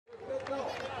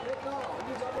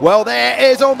Well, there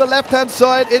is on the left-hand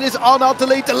side. It is Arnaud De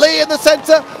Lie. De Lie in the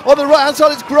centre. On the right-hand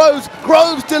side, it's Groves.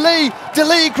 Groves, De Lie. De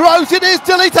Lie, Groves. It is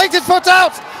De Lie. Takes his foot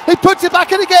out. He puts it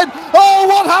back in again. Oh,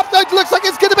 what happened? It looks like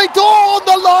it's going to be on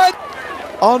the line.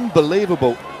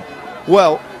 Unbelievable.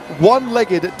 Well,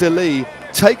 one-legged De Lie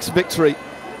takes victory.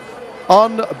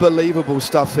 Unbelievable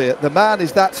stuff here. The man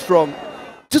is that strong.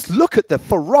 Just look at the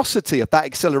ferocity of that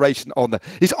acceleration on there.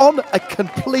 He's on a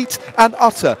complete and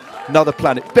utter another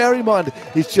planet. Bear in mind,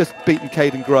 he's just beaten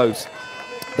Caden Groves.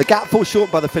 The gap falls short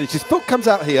by the finish. His foot comes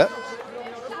out here.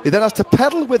 He then has to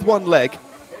pedal with one leg.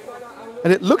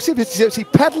 And it looks as if he's actually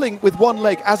pedaling with one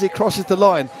leg as he crosses the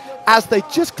line, as they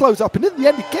just close up. And in the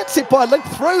end, he gets it by a leg,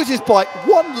 throws his bike,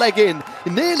 one leg in,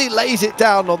 and nearly lays it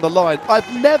down on the line.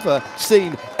 I've never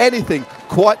seen anything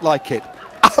quite like it.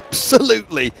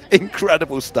 Absolutely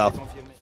incredible stuff.